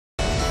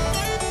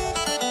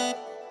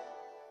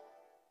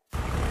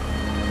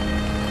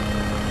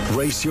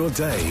Race your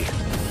day.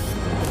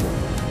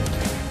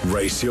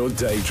 Race your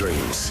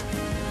daydreams.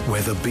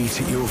 Where the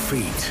beat at your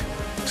feet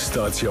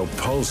starts your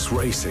pulse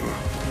racing.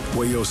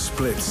 Where your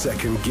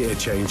split-second gear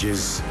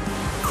changes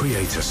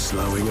create a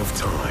slowing of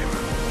time.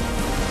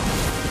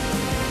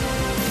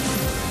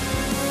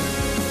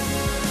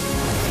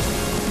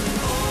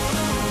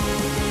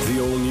 The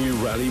all-new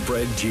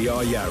rally-bred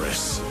GR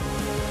Yaris.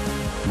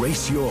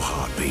 Race your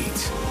heartbeat.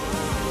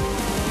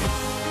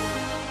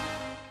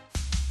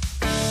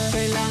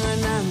 Kailangan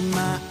ng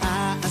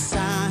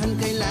maaasahan,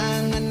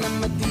 kailangan ng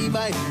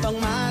matibay, pang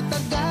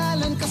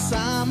matagalan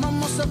kasama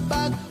mo sa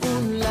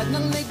pag-unlad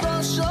ng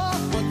negosyo.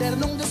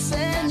 Modernong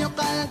disenyo,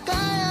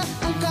 kaya-kaya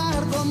ang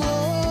kargo mo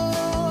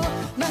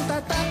ng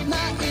tatak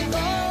na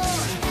ito.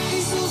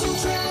 Isuzu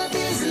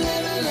Traviz,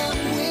 level up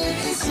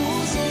with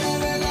Isuzu.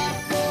 Level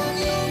up ang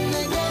iyong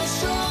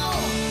negosyo.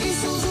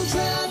 Isuzu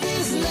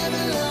Traviz,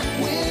 level up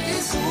with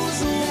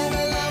Isuzu.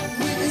 Level up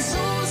with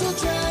Isuzu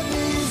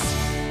Traviz.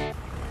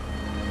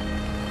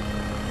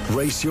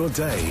 Race your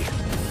day.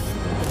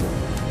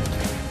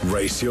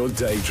 Race your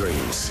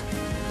daydreams.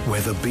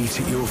 Where the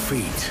beat at your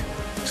feet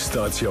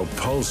starts your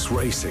pulse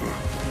racing.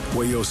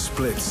 Where your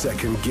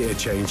split-second gear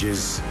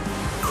changes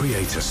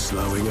create a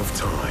slowing of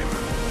time.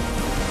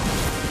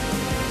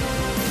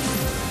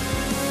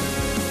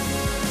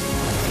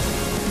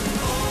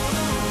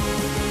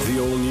 The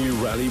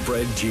all-new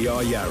rally-bred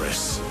GR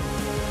Yaris.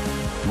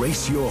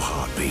 Race your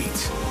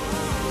heartbeat.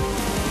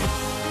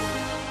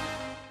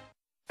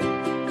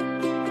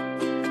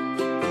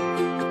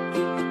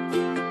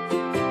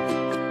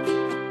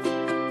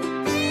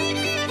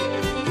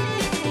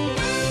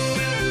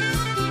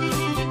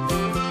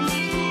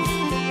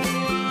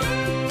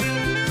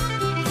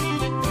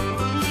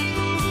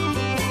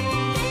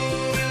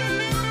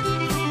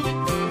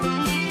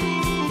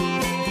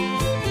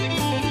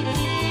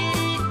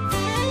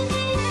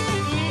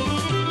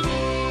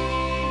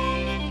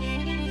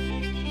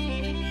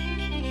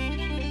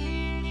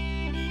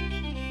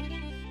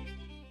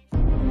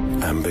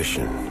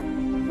 Ambition.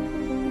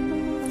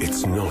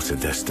 It's not a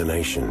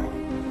destination,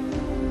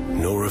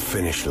 nor a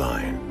finish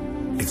line.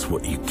 It's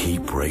what you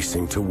keep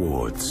racing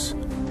towards.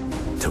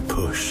 To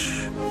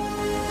push.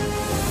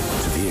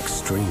 To the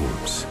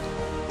extremes.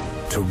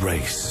 To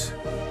race.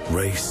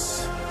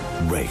 Race.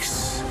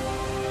 Race.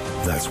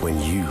 That's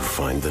when you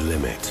find the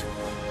limit.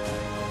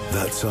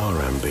 That's our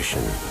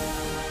ambition.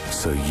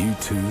 So you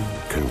too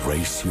can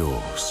race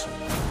yours.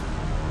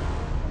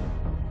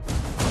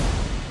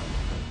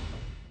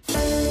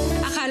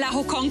 Akala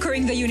ko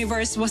conquering the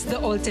universe was the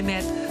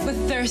ultimate, but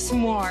there's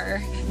more.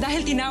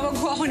 Dahil tinawag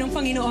ko ako ng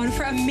Panginoon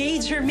for a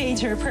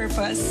major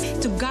purpose.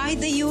 To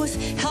guide the youth,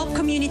 help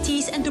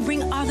communities, and to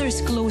bring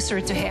others closer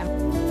to Him.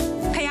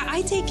 Kaya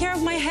I take care of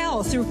my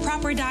health through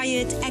proper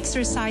diet,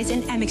 exercise,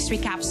 and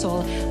MX3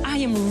 Capsule. I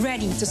am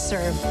ready to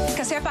serve.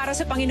 Kasi para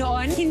sa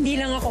Panginoon, hindi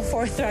lang ako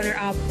fourth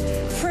runner-up.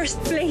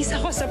 First place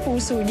ako sa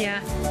puso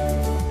niya.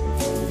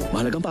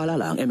 Mahalagang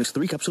paalala, ang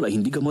MX3 Capsule ay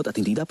hindi gamot at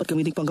hindi dapat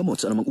gamiting panggamot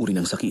sa anumang uri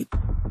ng sakit.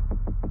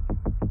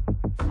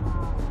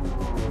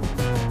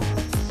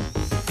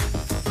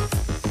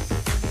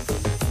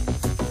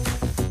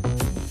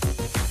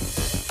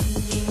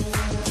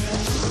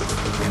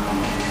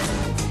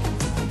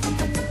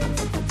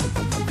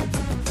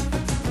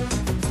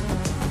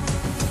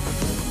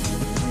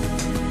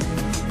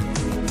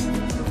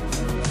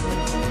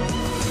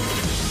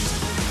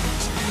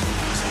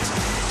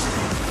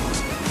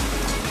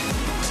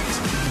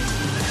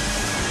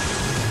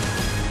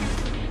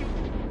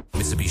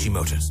 Mitsubishi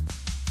Motors.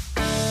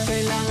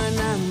 Kailangan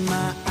ng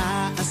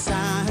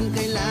maaasahan,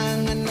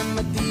 kailangan ng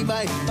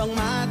matibay, pang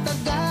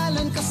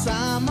matagalan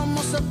kasama mo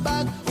sa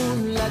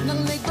pag-unlad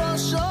ng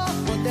negosyo.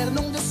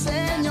 Modernong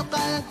disenyo,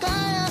 kaya